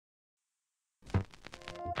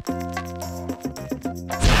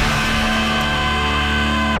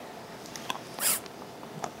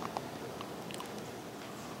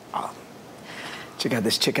Check out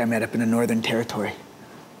this chick I met up in the Northern Territory.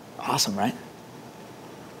 Awesome, right?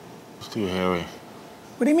 It's too hairy.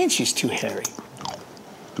 What do you mean she's too hairy?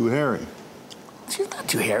 Too hairy. She's not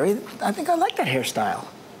too hairy. I think I like that hairstyle.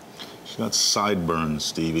 She's got sideburns,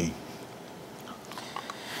 Stevie.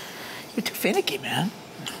 You're too finicky, man.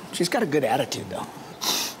 She's got a good attitude, though.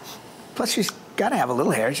 Plus, she's got to have a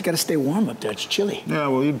little hair. She's got to stay warm up there. It's chilly. Yeah,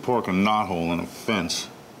 well, you'd pork a knothole in a fence.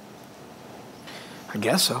 I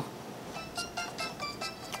guess so.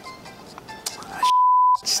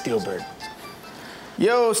 Steelbird.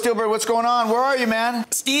 Yo, Steelbird, what's going on? Where are you, man?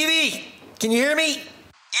 Stevie, can you hear me? Yeah,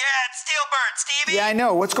 it's Steelbird, Stevie. Yeah, I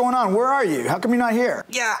know. What's going on? Where are you? How come you're not here?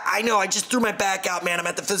 Yeah, I know. I just threw my back out, man. I'm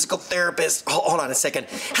at the physical therapist. Hold on a second.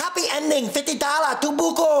 Happy ending, $50,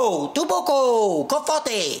 tubuco,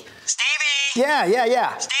 conforte. Stevie.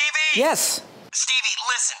 Yeah. Stevie. Yes. Stevie,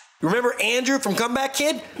 listen. Remember Andrew from Comeback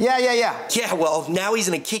Kid? Yeah. Yeah, well, now he's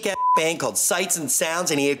in a kick-ass band called Sights and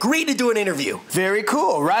Sounds, and he agreed to do an interview. Very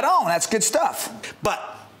cool. Right on. That's good stuff. But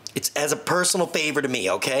it's as a personal favor to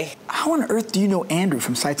me, okay? How on earth do you know Andrew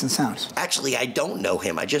from Sights and Sounds? Actually, I don't know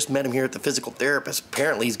him. I just met him here at the physical therapist.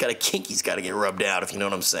 Apparently, he's got a kink he's got to get rubbed out, if you know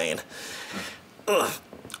what I'm saying. Ugh.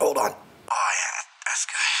 Hold on. Oh, yeah, that's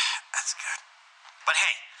good. But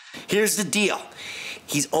hey, here's the deal.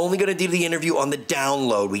 He's only gonna do the interview on the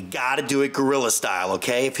download. We gotta do it guerrilla style,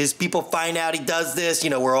 okay? If his people find out he does this, you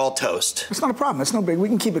know, we're all toast. It's not a problem. It's no big. We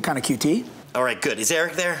can keep it kind of QT. All right, good. Is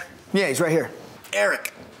Eric there? Yeah, he's right here.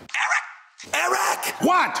 Eric!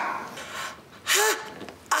 What? Huh?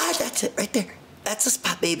 That's it right there. That's the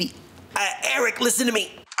spot, baby. Eric, listen to me. Are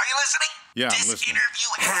you listening? Yeah, I'm this listening. interview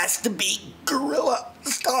has to be guerrilla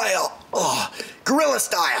style. Oh, guerrilla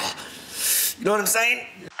style. You know what I'm saying?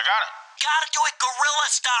 I got it. Gotta do it guerrilla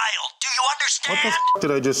style. Do you understand? What the f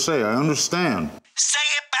did I just say? I understand. Say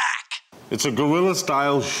it back. It's a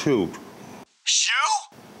guerrilla-style shoot. Shoe?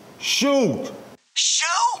 Shoot!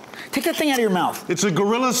 Shoe? Take that thing out of your mouth. It's a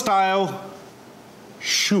guerrilla-style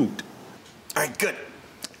shoot. All right, good.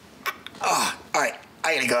 Oh, all right.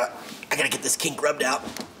 I gotta go. I gotta get this kink rubbed out.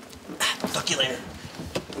 Talk to you later.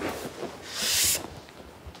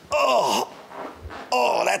 Oh,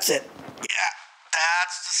 that's it. Yeah,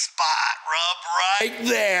 that's the spot. Rub right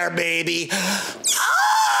there, baby. Oh,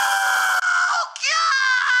 God!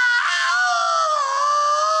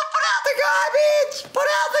 Put out the garbage! Put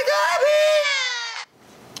out the garbage!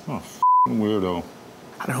 Oh, f***ing weirdo.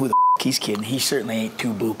 I don't know who the f he's kidding. He certainly ain't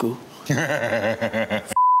too buku.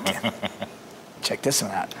 Check this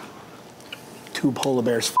one out. Two polar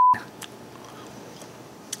bears.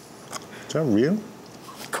 Is that real?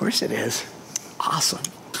 Of course it is. Awesome.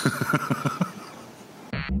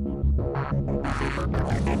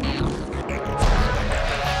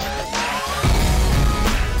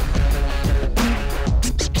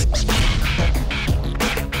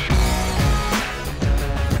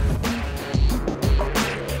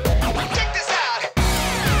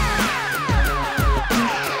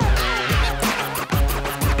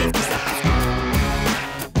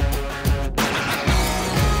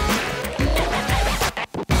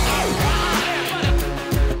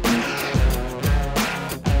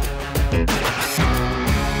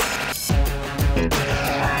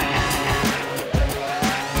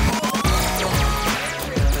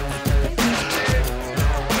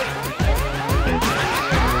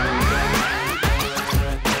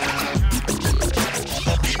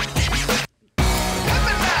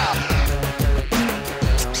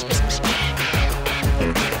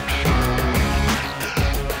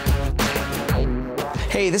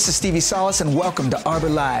 Hey, this is Stevie Salas and welcome to Arbor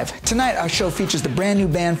Live. Tonight our show features the brand new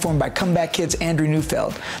band formed by Comeback Kid's Andrew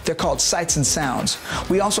Nuefeld. They're called Sights and Sounds.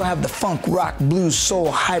 We also have the funk, rock, blues,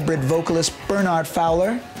 soul hybrid vocalist Bernard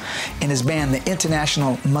Fowler and his band, the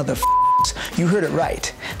International Motherfuckers. You heard it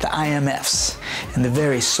right, the IMFs, and the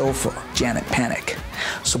very soulful Janet Panic.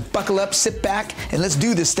 So buckle up, sit back, and let's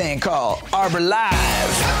do this thing called Arbor Live.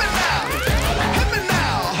 Coming now, coming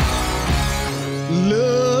now.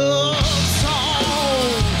 Love song,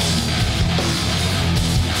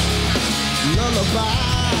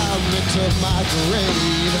 lullaby me to my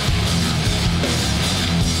grave.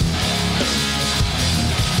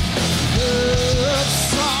 Love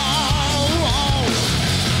song,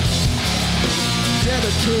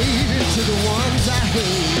 dedicated to the ones I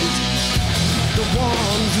hate, the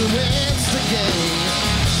ones who instigate.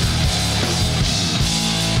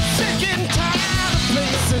 Sick and tired of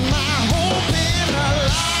placing my hope in a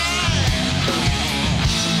lie.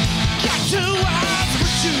 Got 2 eyes,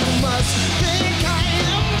 but you must think I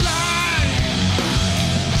am blind.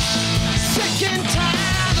 Sick and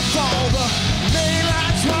tired of all the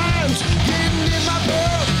daylight rhymes getting in my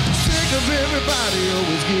blood. Sick of everybody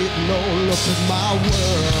getting all up in my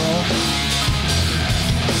world.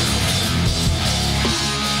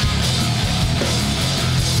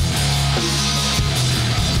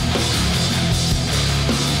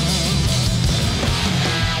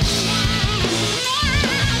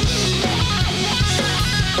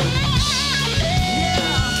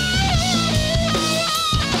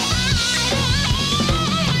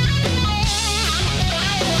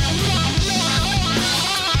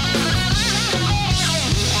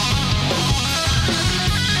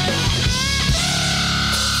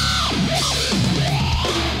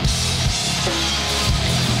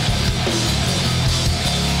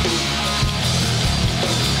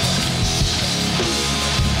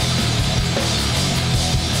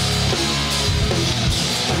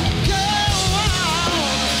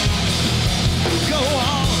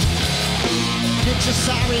 Your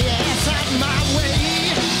sorry ass out my way.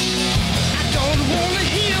 I don't wanna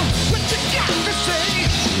hear what you got to say.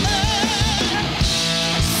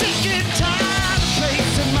 Sick and tired of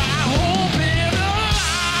placing my hope in a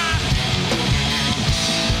lie.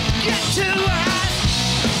 Get too hot,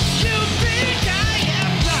 you think I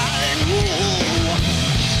am lying. Ooh.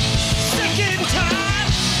 Sick and tired,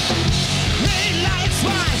 red lights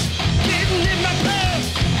twice, getting in my pants,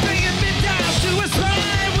 bringing me down to a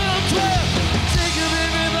spiral 12.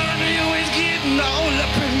 All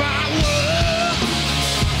up in my world.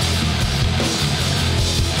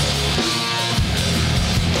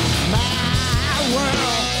 My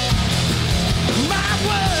world. My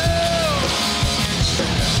world.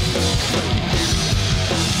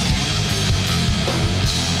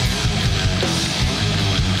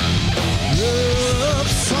 Love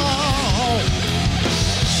song.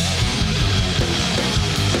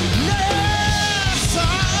 Love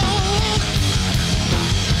song.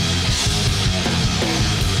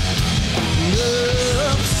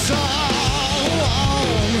 Love song.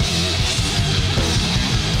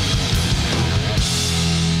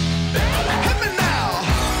 Hit me now.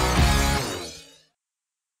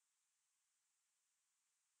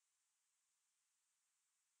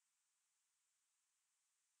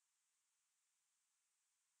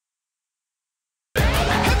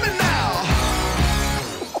 Hit me now.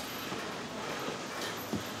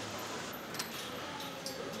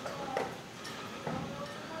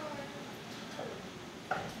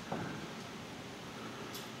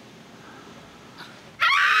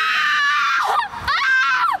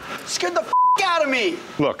 Scared the out of me.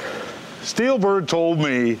 Look, Steelbird told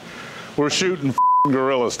me we're shooting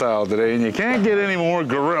Guerilla style today, and you can't get any more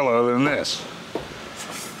Guerilla than this.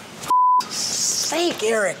 Sake,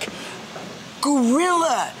 Eric.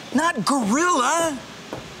 Guerilla, not gorilla.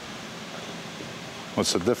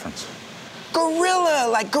 What's the difference? Guerilla,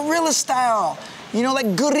 like gorilla style. You know,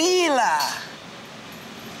 like gorilla.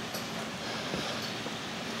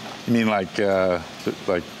 You mean like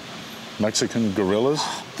Mexican gorillas?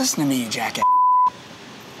 Listen to me, you jackass.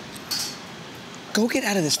 Go get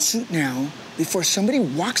out of this suit now before somebody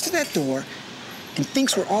walks to that door and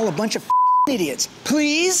thinks we're all a bunch of idiots.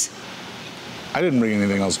 Please? I didn't bring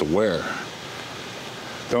anything else to wear.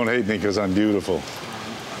 Don't hate me because I'm beautiful.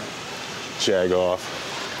 Jag off.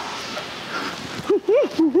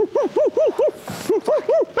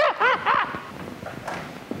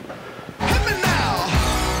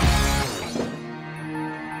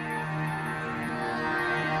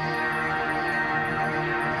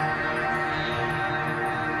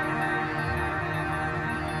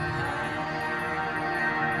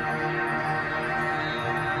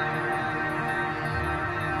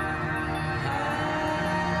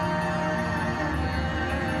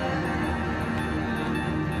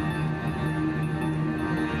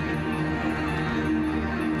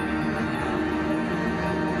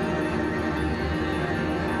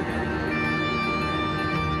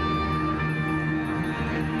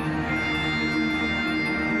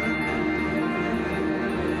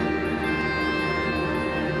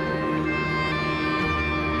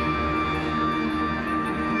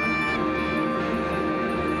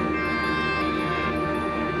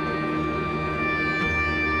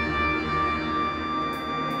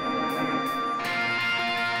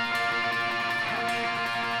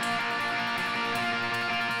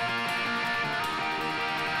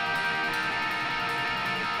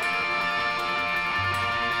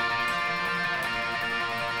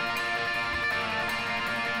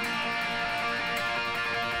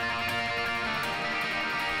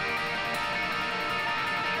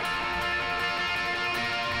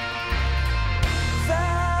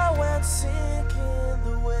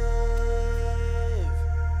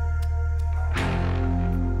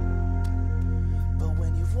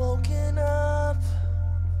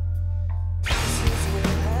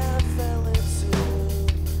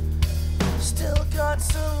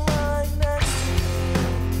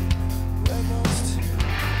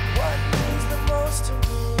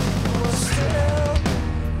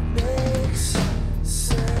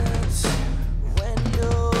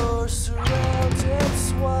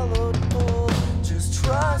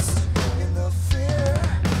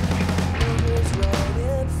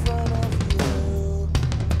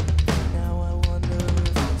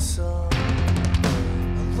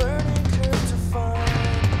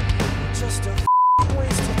 just a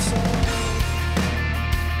waste of time.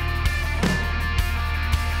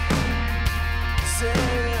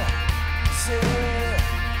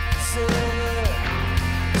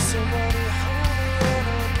 Somebody holding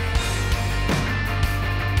on me.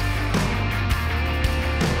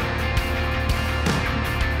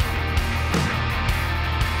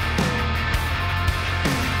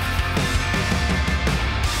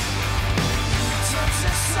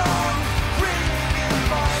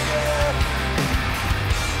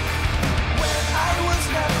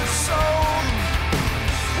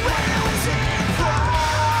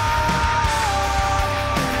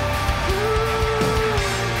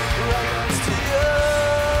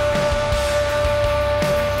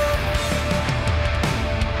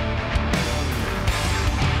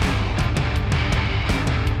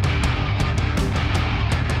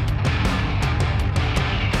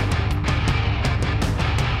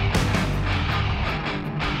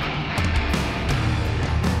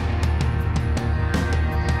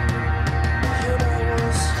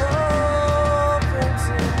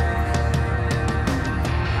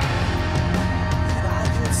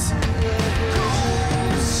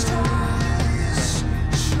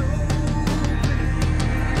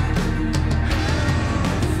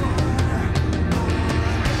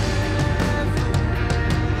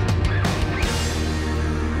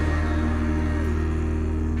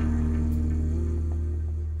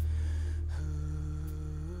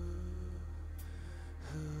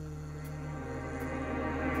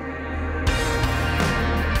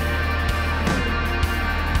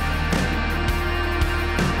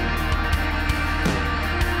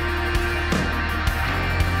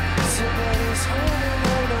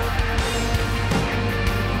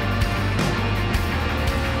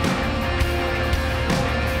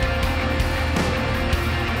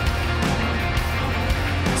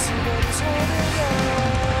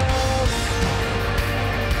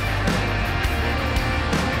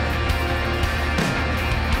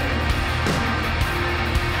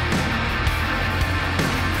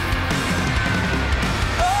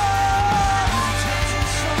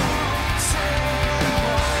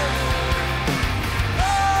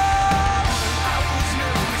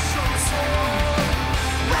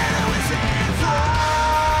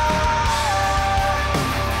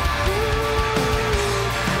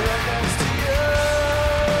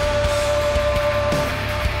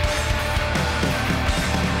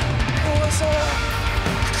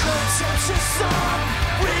 Such a song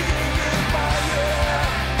ringing in my ear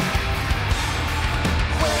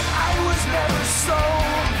when I was never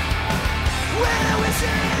sold, when I was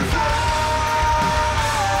in love.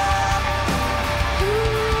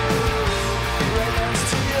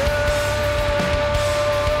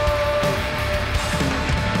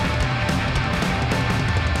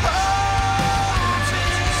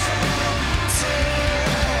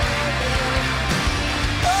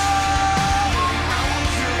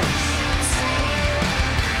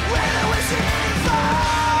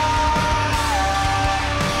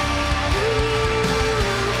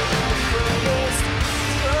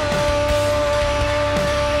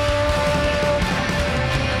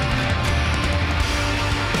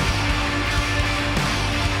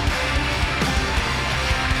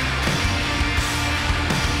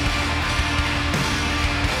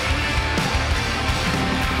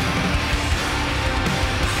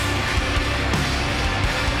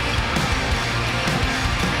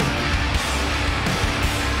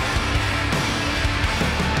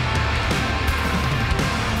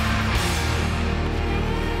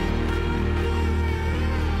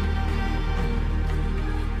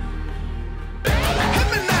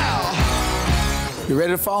 You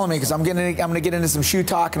ready to follow me? Because I'm gonna get into some shoe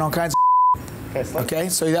talk and all kinds of okay,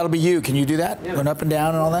 so that'll be you. Can you do that? Yeah. Going up and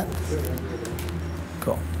down and all that?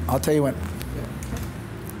 Cool. I'll tell you when.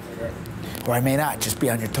 Or I may not. Just be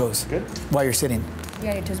on your toes. Good. While you're sitting.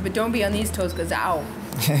 Yeah, your toes, but don't be on these toes, because ow.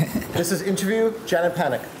 This is interview Janet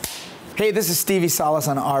Panic. Hey, this is Stevie Salas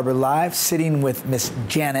on Arbor Live, sitting with Miss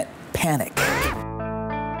Janet Panic.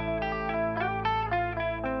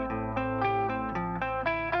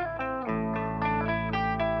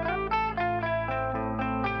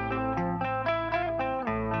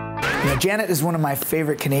 Now, Janet is one of my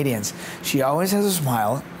favorite Canadians. She always has a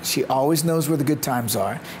smile, she always knows where the good times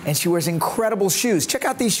are, and she wears incredible shoes. Check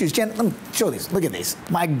out these shoes. Janet, let me show these. Look at these.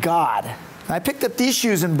 My God. I picked up these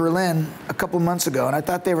shoes in Berlin a couple months ago, and I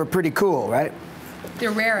thought they were pretty cool, right?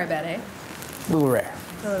 They're rare, I bet, eh? A little rare.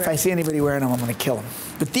 If I see anybody wearing them, I'm going to kill them.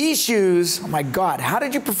 But these shoes, oh my God, how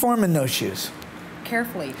did you perform in those shoes?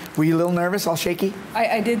 Carefully. Were you a little nervous, all shaky?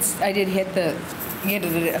 I did hit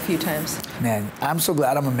it a few times. Man, I'm so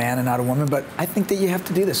glad I'm a man and not a woman, but I think that you have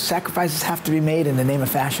to do this. Sacrifices have to be made in the name of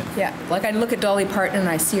fashion. Yeah, like I look at Dolly Parton and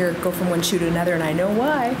I see her go from one shoe to another, and I know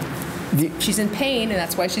why. She's in pain, and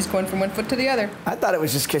that's why she's going from one foot to the other. I thought it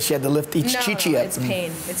was just because she had to lift each chi-chi up. It's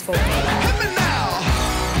pain. It's full pain.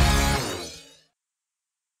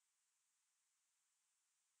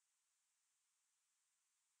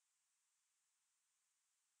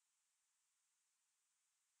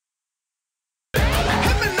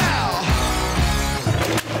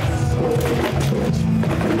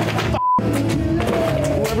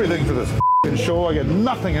 Everything for this f***ing show, I get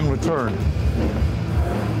nothing in return.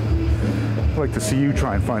 I'd like to see you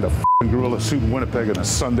try and find a f***ing Guerilla suit in Winnipeg on a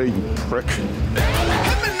Sunday, you prick.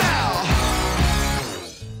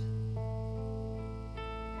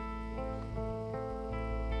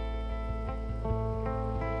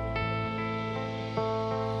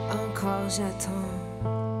 Encore j'attends.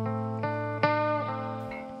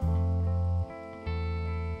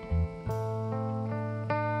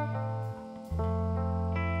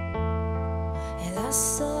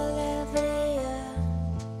 Soleil brille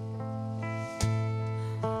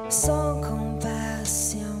sans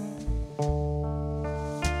compassion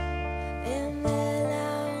et mes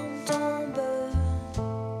larmes tombent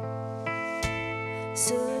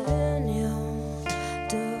sous l'union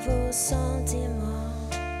de vos sentiments.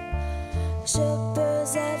 Je peux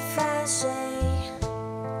être fâché,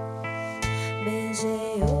 mais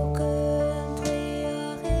j'ai aucune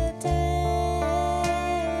priorité.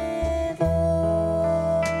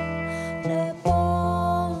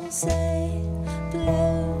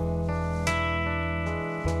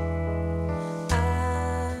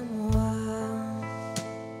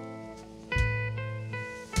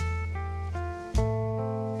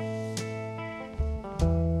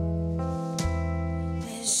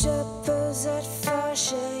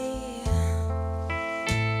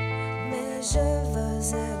 Mais je veux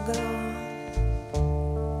être grand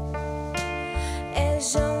et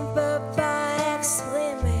je ne peux pas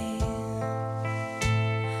exprimer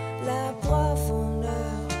la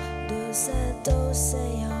profondeur de cet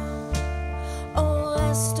océan. On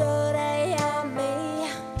resterait amis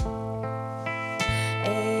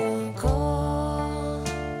et encore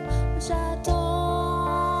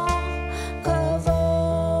j'attends que vos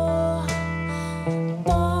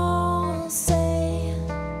pensées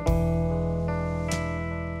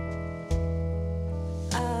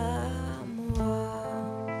à moi.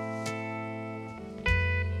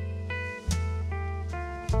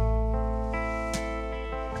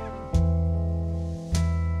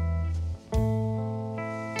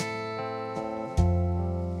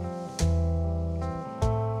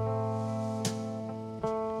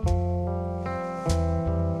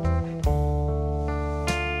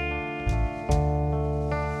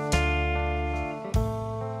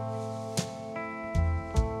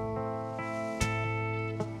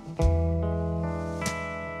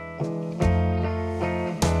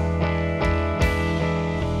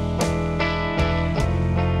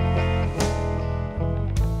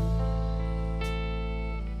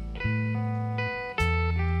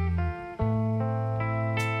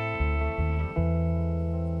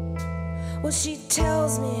 Well, she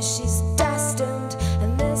tells me she's destined,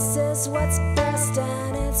 and this is what's best,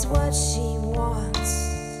 and it's what she wants.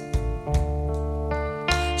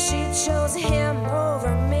 She chose him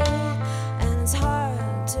over me, and it's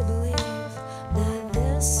hard to believe that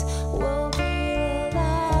this will be the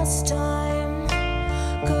last time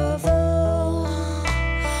que vous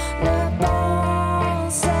ne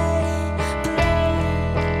pensez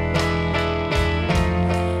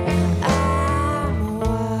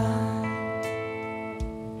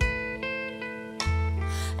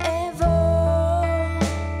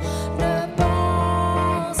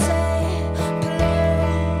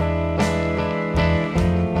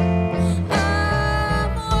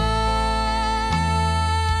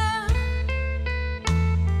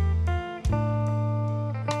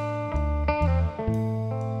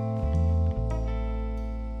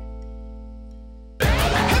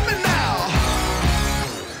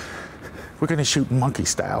We're gonna shoot monkey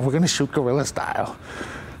style. We're gonna shoot gorilla style.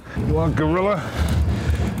 You want gorilla?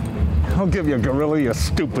 I'll give you a gorilla, you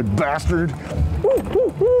stupid bastard. Woo,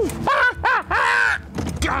 woo, woo.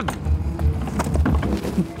 God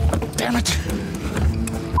damn it.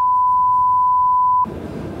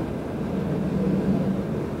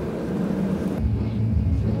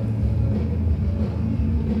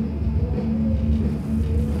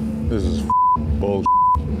 This is bullshit.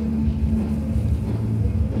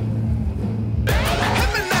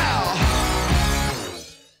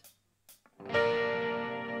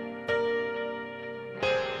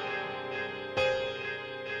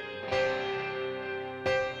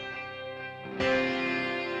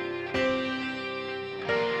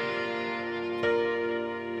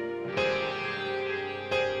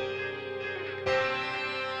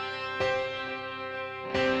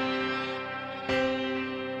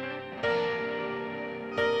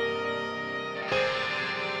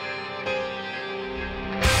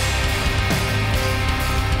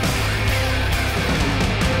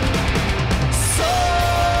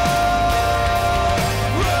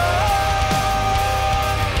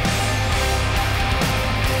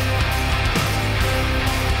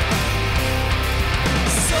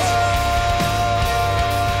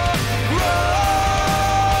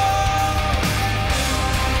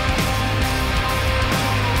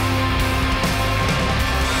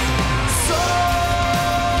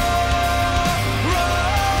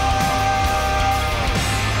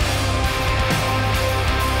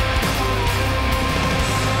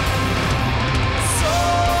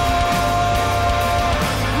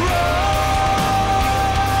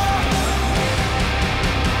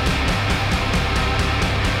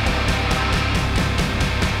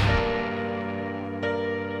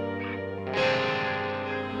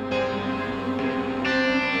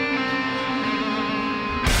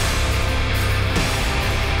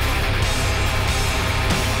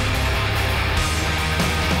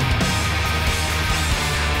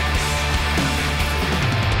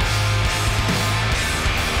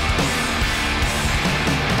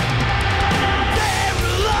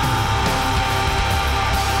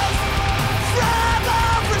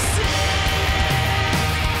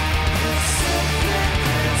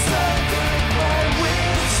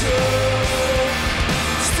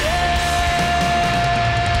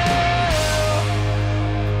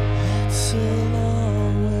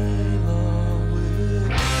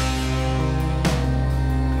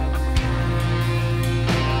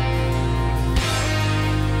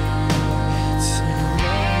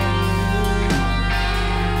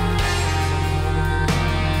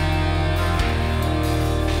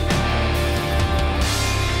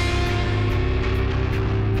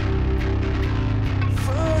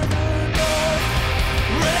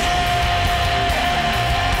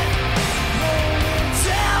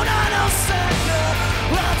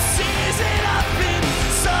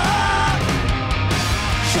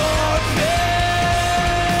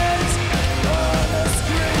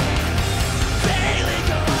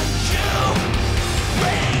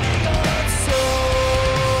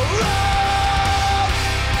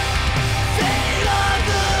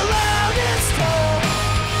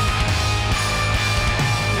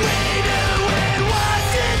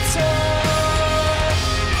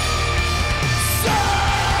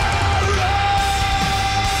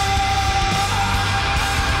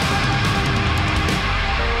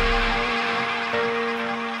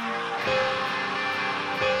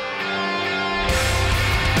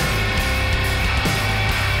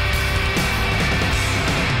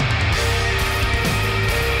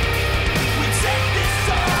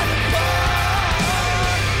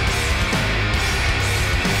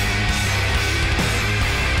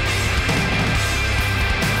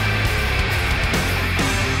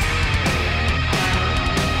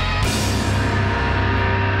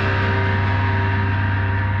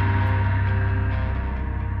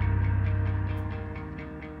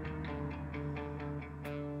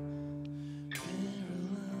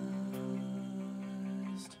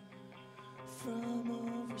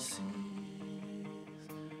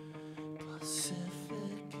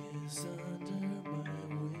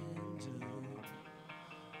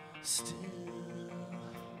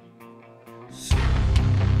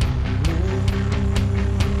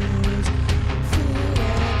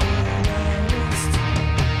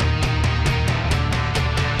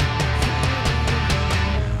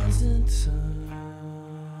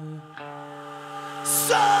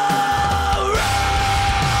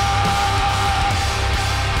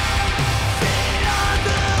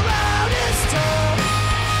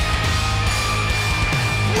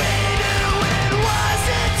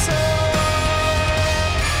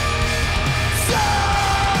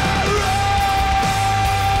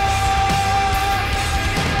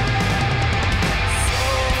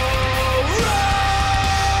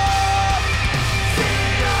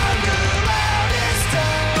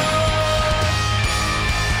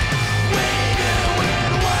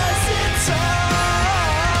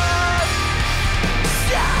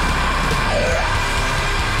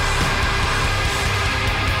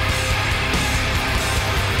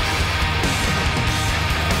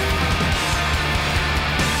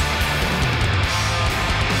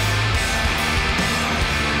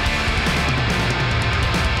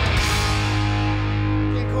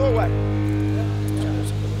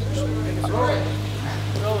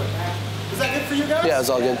 Yeah, it's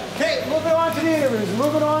all good. Okay, moving on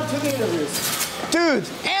to the interviews. Dude,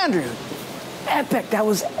 Andrew, epic. That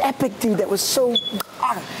was epic, dude. That was so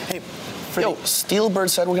awesome. Hey, Yo, Steelbird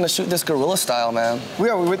said we're gonna shoot this Guerilla style, man. We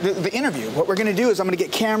are, the interview. What we're gonna do is I'm gonna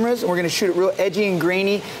get cameras and we're gonna shoot it real edgy and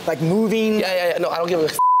grainy, like moving. Yeah. No, I don't give a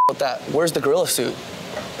about that. Where's the Guerilla suit?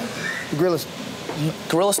 The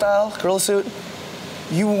Guerilla style? Guerilla suit?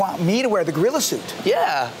 You want me to wear the Guerilla suit?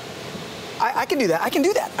 Yeah. I can do that. I can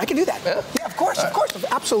do that. Yeah? Yeah, of course, of course.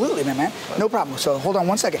 Absolutely, man. No problem. So hold on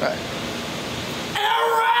one second. All right.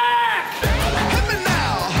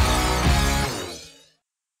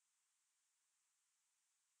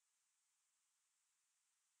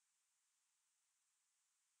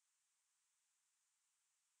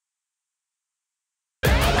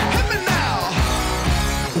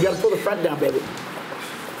 You gotta pull the front down, baby.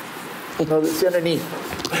 No, it's underneath.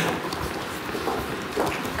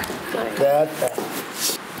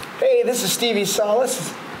 Hey, this is Stevie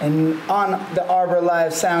Salas, and on the Arbor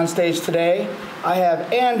Live soundstage today, I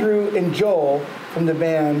have Andrew and Joel from the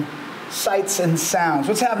band Sights and Sounds.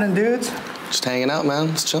 What's happening, dudes? Just hanging out, man.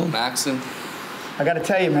 Just chilling. Maxing. I gotta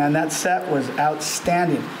tell you, man, that set was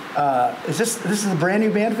outstanding. This is a brand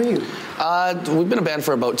new band for you? We've been a band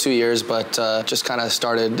for about 2 years, but just kind of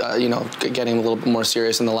started, getting a little bit more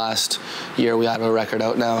serious in the last year. We have a record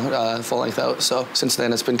out now, full length out. So since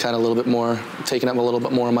then, it's been kind of a little bit more, taking up a little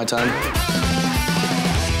bit more of my time.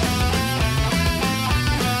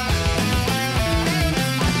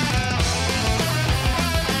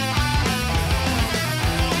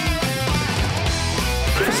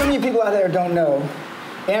 For some of you people out there who don't know,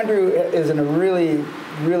 Andrew is in a really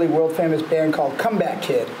world famous band called Comeback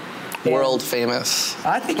Kid. World famous.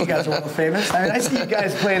 I think you guys are world famous. I mean, I see you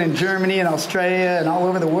guys playing in Germany and Australia and all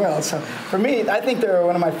over the world. So for me, I think they're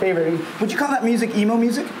one of my favorite. Would you call that music emo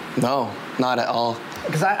music? No, not at all.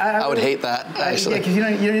 Because I would hate that, actually. Yeah,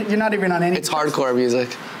 because you're not even on any. It's hardcore music.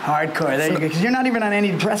 Hardcore. There you go. Because you're not even on any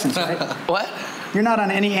antidepressants, right? What? You're not on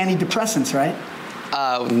any antidepressants, right?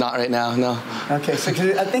 Not right now, no. Okay, so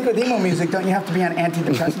I think with emo music, don't you have to be on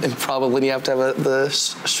antidepressants? Probably you have to have the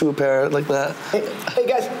shoe pair like that. Hey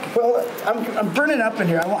guys, well, I'm burning up in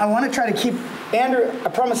here. I want to try to keep Andrew. I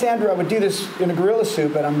promised Andrew I would do this in a gorilla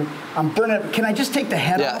suit, but I'm burning up. Can I just take the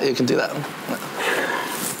head off? Yeah, you can do that.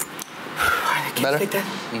 Better? Take that?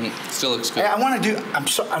 Mm-hmm. Still looks good. Hey, I want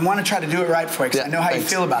to try to do it right for you because I know how you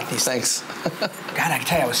feel about these. Thanks. God, I can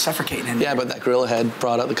tell you, I was suffocating in there. Yeah, but that gorilla head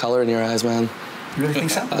brought out the color in your eyes, man. You really think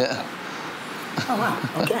so? Yeah. Oh,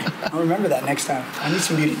 wow. Okay. I'll remember that next time. I need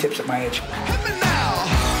some beauty tips at my age.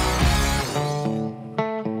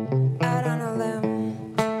 Out on a limb.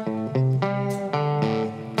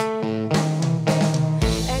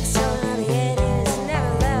 Ex-children of the 80s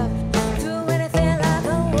never lived through anything like a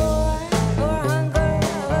war or hunger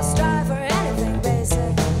or strife or anything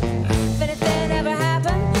basic. If anything ever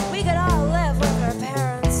happened, we could all live with our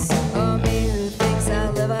parents. Or me who thinks I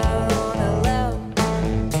live out on a limb.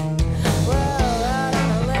 Well, out on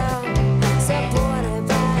a limb, supported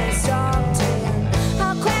by a strong team.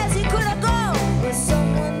 How crazy could I go with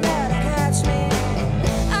someone there to catch me?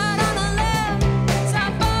 Out on a limb,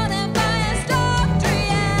 supported by a strong tree.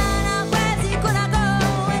 And how crazy could I go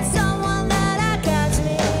with someone there to catch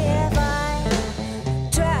me if I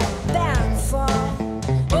trip and fall?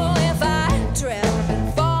 Oh, if I trip and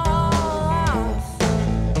fall off.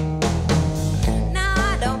 Now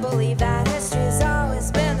I don't believe that history's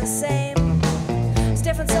always been the same. It's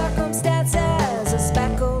different circumstances are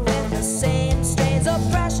speckled with the same strains.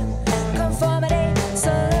 Oppression, conformity,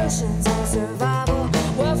 solutions, and survival.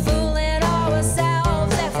 We're fooling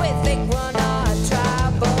ourselves if we think we're not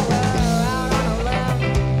tribal. We're out on a limb,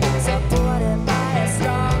 supported by a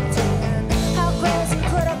strong team. How crazy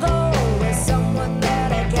could I go with someone there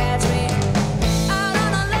to catch me? Out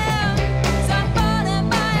on a limb, supported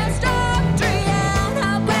by a strong tree. And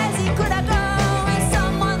how crazy could I go with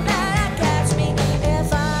someone there to catch me if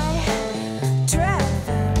I trip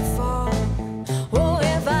and fall? Oh,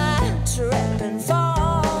 if I trip and fall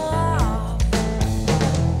off.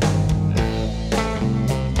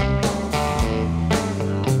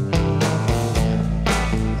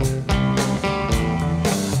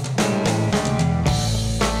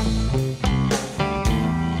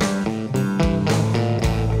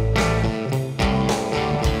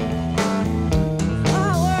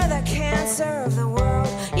 Oh, we're the cancer of the world,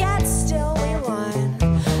 yet still we whine.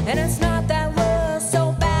 And it's not that we're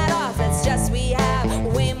so bad off, it's just we have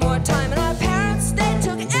way more time. And our parents, they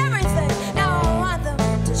took everything. Now I want them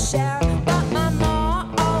to share. But my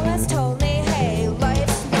mom always told me, hey,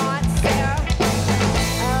 life's not fair.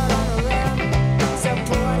 Out on a limb,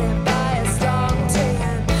 supported by a strong tree.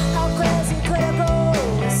 And how crazy could I go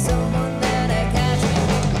with someone there to catch me?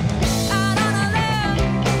 Out on a limb,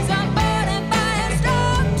 supported by a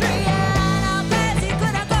strong tree. And how crazy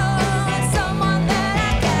could I go with someone there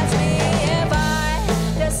to catch me if I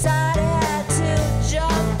decided to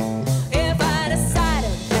jump? If I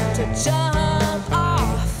decided to jump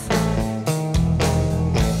off.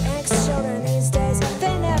 Ex-children these days,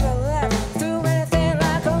 they never lived through anything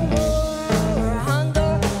like a war or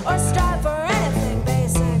hunger or strife or anything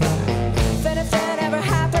basic. If anything ever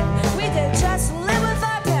happened, we could just live with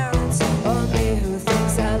our parents. Or me who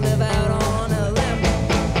thinks I live out on a limb.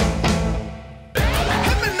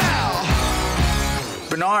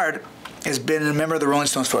 Bernard has been a member of the Rolling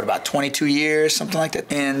Stones for about 22 years, something like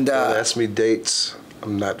that. And Don't ask me dates.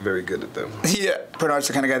 I'm not very good at them. yeah, Bernard's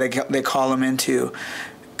the kind of guy they call him in to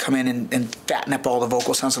come in and fatten up all the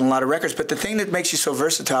vocal sounds on a lot of records. But the thing that makes you so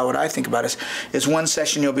versatile, what I think about is one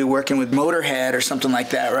session you'll be working with Motorhead or something like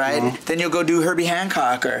that, right? Mm-hmm. Then you'll go do Herbie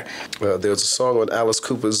Hancock or... Well, there was a song on Alice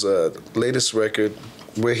Cooper's latest record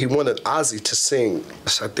where he wanted Ozzy to sing.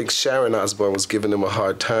 I think Sharon Osbourne was giving him a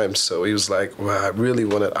hard time, so he was like, well, I really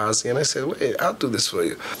wanted Ozzy. And I said, wait, I'll do this for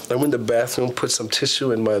you. I went to the bathroom, put some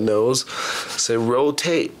tissue in my nose, said,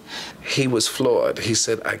 rotate. He was floored. He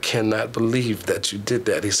said, I cannot believe that you did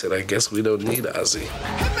that. He said, I guess we don't need Ozzy.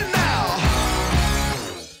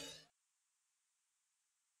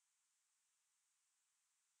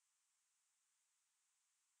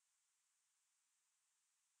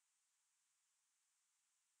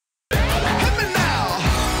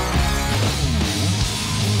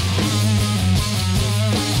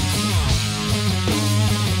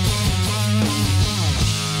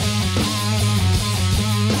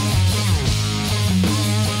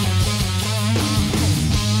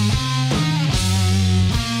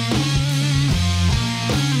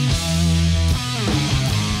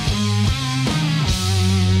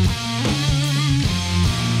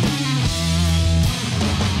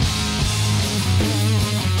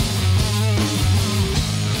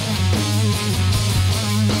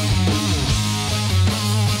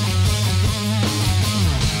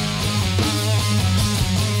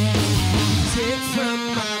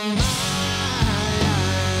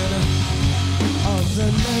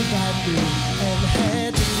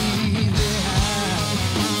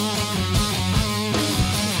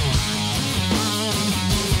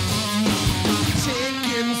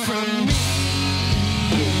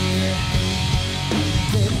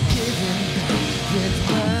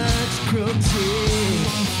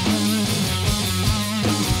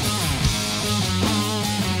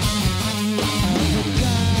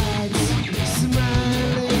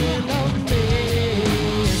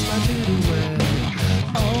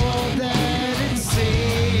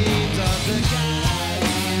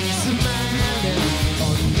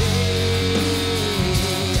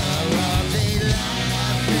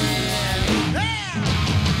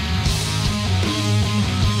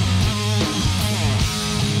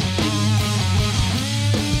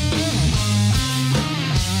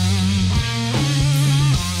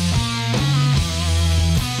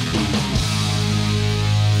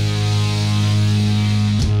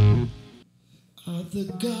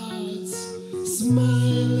 the gods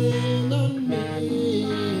smiling on me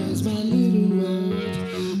is my little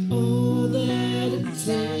world. All that it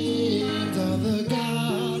takes are the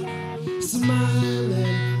gods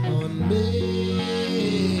smiling on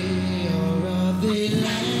me, or are they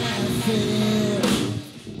laughing?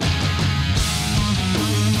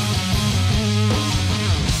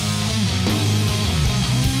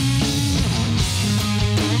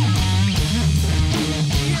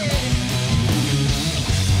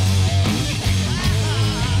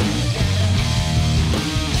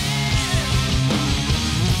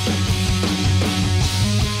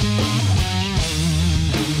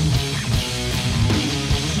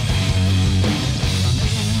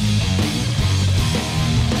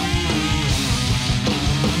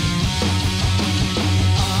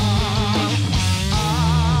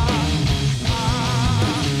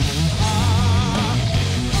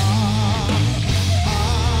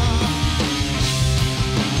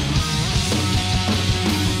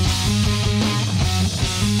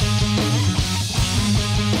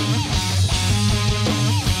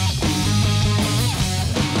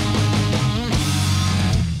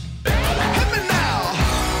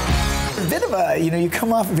 You know, you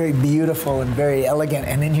come off very beautiful and very elegant,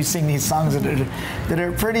 and then you sing these songs that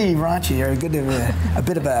are pretty raunchy, or a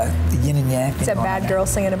bit of a yin and yang. It's a bad girl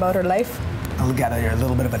singing about her life. Oh, got a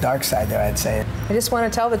little bit of a dark side there, I'd say. I just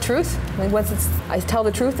want to tell the truth. I mean, once I tell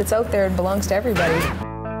the truth, it's out there. It belongs to everybody.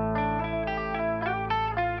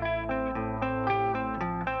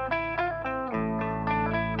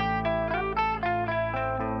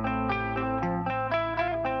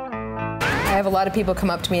 I have a lot of people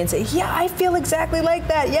come up to me and say, yeah, I feel exactly like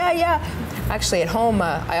that, yeah, yeah. Actually, at home,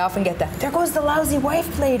 I often get that, there goes the lousy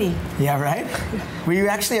wife lady. Yeah, right? Were you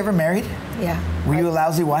actually ever married? Yeah. Were you a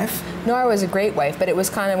lousy wife? No, I was a great wife, but it was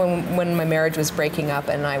kind of when my marriage was breaking up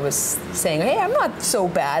and I was saying, hey, I'm not so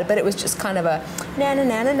bad, but it was just kind of a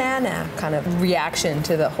na-na-na-na-na-na kind of reaction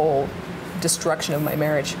to the whole destruction of my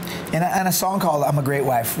marriage. And a song called I'm a Great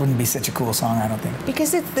Wife wouldn't be such a cool song, I don't think.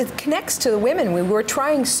 Because it connects to the women. We were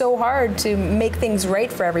trying so hard to make things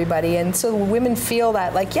right for everybody, and so women feel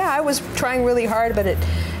that, like, yeah, I was trying really hard, but it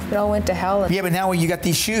all went to hell. Yeah, but now you got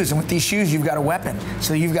these shoes, and with these shoes you've got a weapon.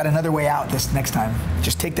 So you've got another way out this next time.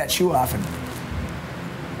 Just take that shoe off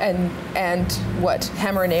and what,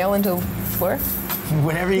 hammer a nail into the floor?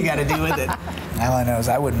 Whatever you got to do with it. All I know is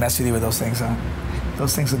I wouldn't mess with you with those things, huh?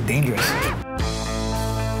 Those things look dangerous.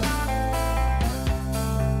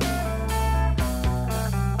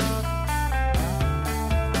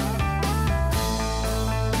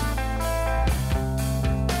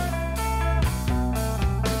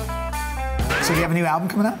 So do you have a new album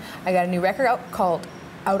coming out? I got a new record out called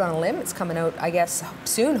Out on a Limb. It's coming out, I guess,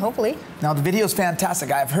 soon, hopefully. Now, the video's fantastic.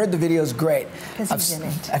 I've heard the video's great. Because he's in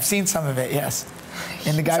it. I've seen some of it, yes.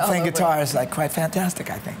 And the guy playing guitar is like quite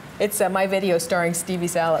fantastic, I think. It's my video starring Stevie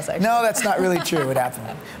Salas, actually. No, that's not really true. What happened?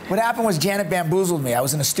 What happened was Janet bamboozled me. I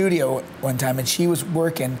was in a studio one time, and she was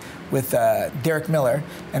working with Derek Miller,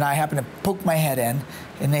 and I happened to poke my head in,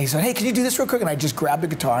 and they said, hey, can you do this real quick? And I just grabbed the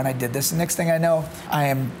guitar, and I did this. The next thing I know, I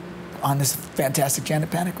am on this fantastic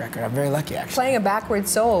Janet Panic record. I'm very lucky, actually. Playing a backward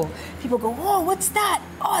soul. People go, oh, what's that?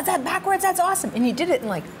 Oh, is that backwards? That's awesome. And you did it in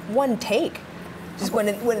like one take. Just went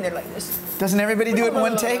in there like this. Doesn't everybody do it in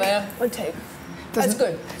one take? One take. That's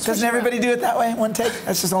good. Doesn't everybody do it that way, one take?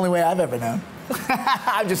 That's just the only way I've ever known.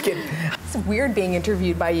 I'm just kidding. It's weird being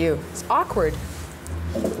interviewed by you. It's awkward.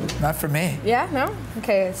 Not for me. Yeah, no?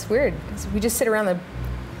 Okay, it's weird. We just sit around and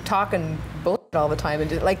talk and bullshit all the time.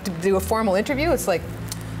 And like to do a formal interview, it's like,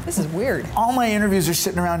 this is weird. All my interviews are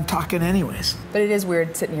sitting around talking anyways. But it is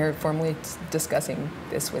weird sitting here formally discussing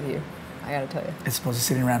this with you. I gotta tell you. It's supposed to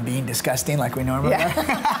sitting around being disgusting like we normally are.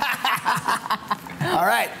 All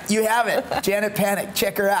right, you have it. Janet Panic,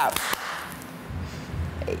 check her out.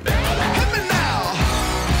 Hit me now.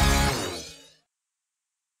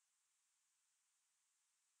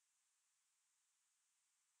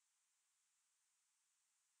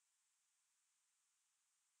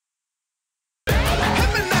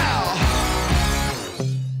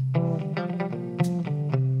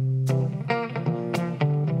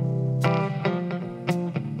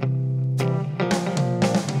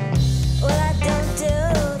 Well, I don't do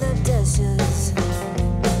the dishes.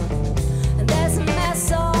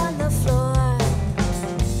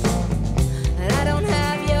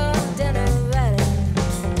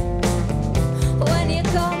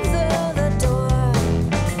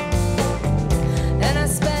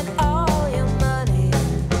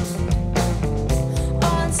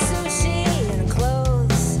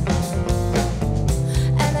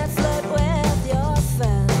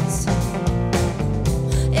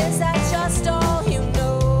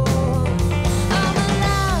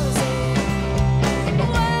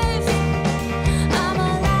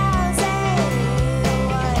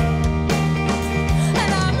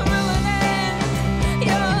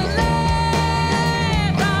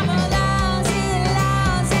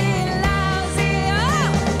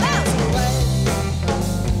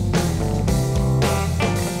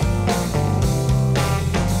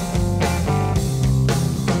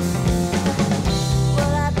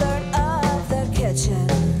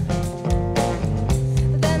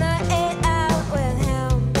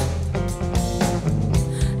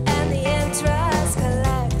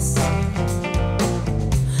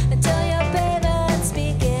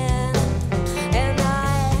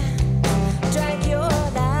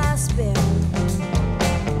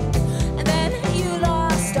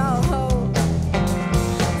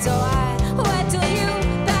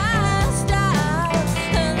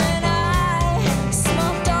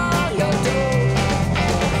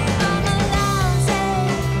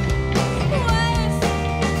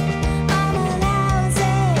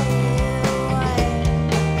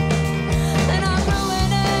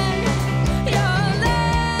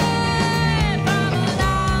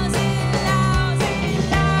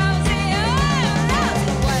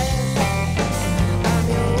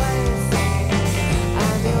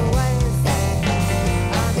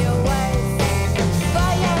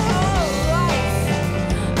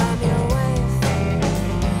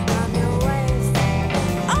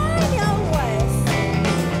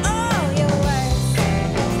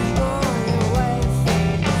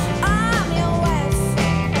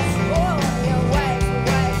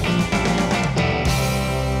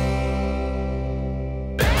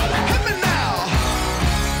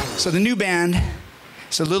 So the new band,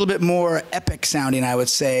 it's a little bit more epic sounding, I would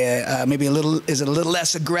say. Maybe a little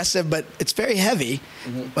less aggressive, but it's very heavy.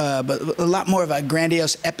 But a lot more of a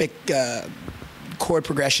grandiose, epic chord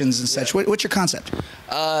progressions and such. What's your concept?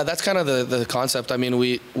 That's kind of the concept. I mean,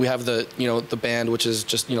 we have the the band, which is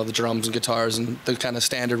just the drums and guitars and the kind of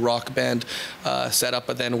standard rock band setup.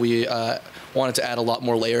 But then we wanted to add a lot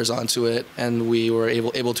more layers onto it, and we were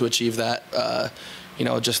able to achieve that.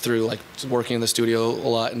 Just through like working in the studio a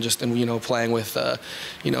lot and just playing with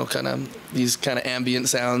kind of these kind of ambient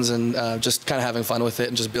sounds and just kind of having fun with it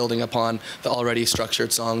and just building upon the already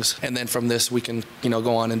structured songs. And then from this we can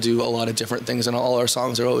go on and do a lot of different things, and all our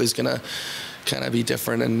songs are always gonna kind of be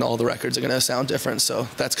different, and all the records are gonna sound different. So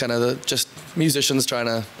that's kind of just musicians trying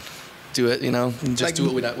to do it, and just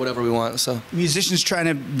do whatever we want. So musicians trying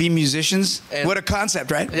to be musicians. And what a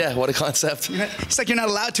concept, right? Yeah, what a concept. It's like you're not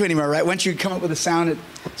allowed to anymore, right? Once you come up with a sound,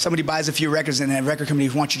 somebody buys a few records, and a record company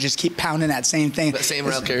wants you to just keep pounding that same thing. That same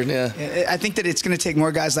record, yeah. I think that it's going to take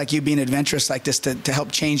more guys like you being adventurous like this to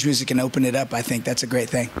help change music and open it up. I think that's a great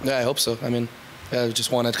thing. Yeah, I hope so. I mean, I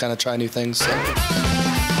just want to kind of try new things. So.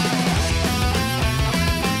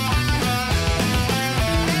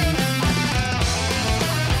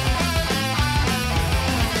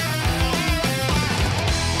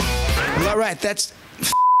 All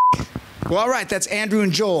right, that's Andrew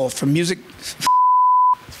and Joel from Music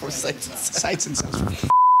For Sights and Sounds. For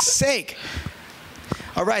sake.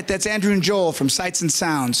 All right, that's Andrew and Joel from Sights and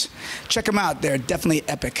Sounds. Check them out; they're definitely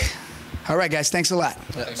epic. All right, guys, thanks a lot.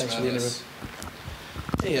 Yeah, thanks for the interview.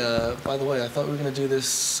 Hey, by the way, I thought we were gonna do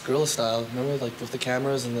this Guerilla style. Remember, like with the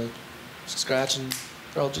cameras and the scratch, and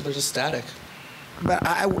they're just static. But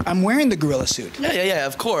I'm wearing the Guerilla suit. Yeah,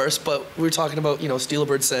 of course. But we were talking about,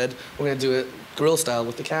 Steelbird said we're gonna do it Guerilla style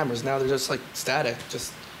with the cameras. Now they're just like static,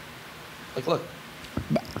 just like look.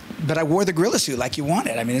 But I wore the Guerilla suit like you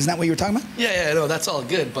wanted. I mean, isn't that what you were talking about? Yeah, no, that's all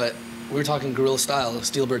good. But we were talking Guerilla style.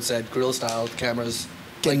 Steelbird said Guerilla style, the cameras.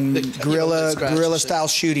 Like Guerilla style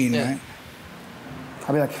shooting, right?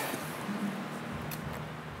 I'll be like,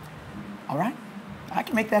 all right, I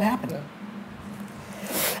can make that happen. Yeah.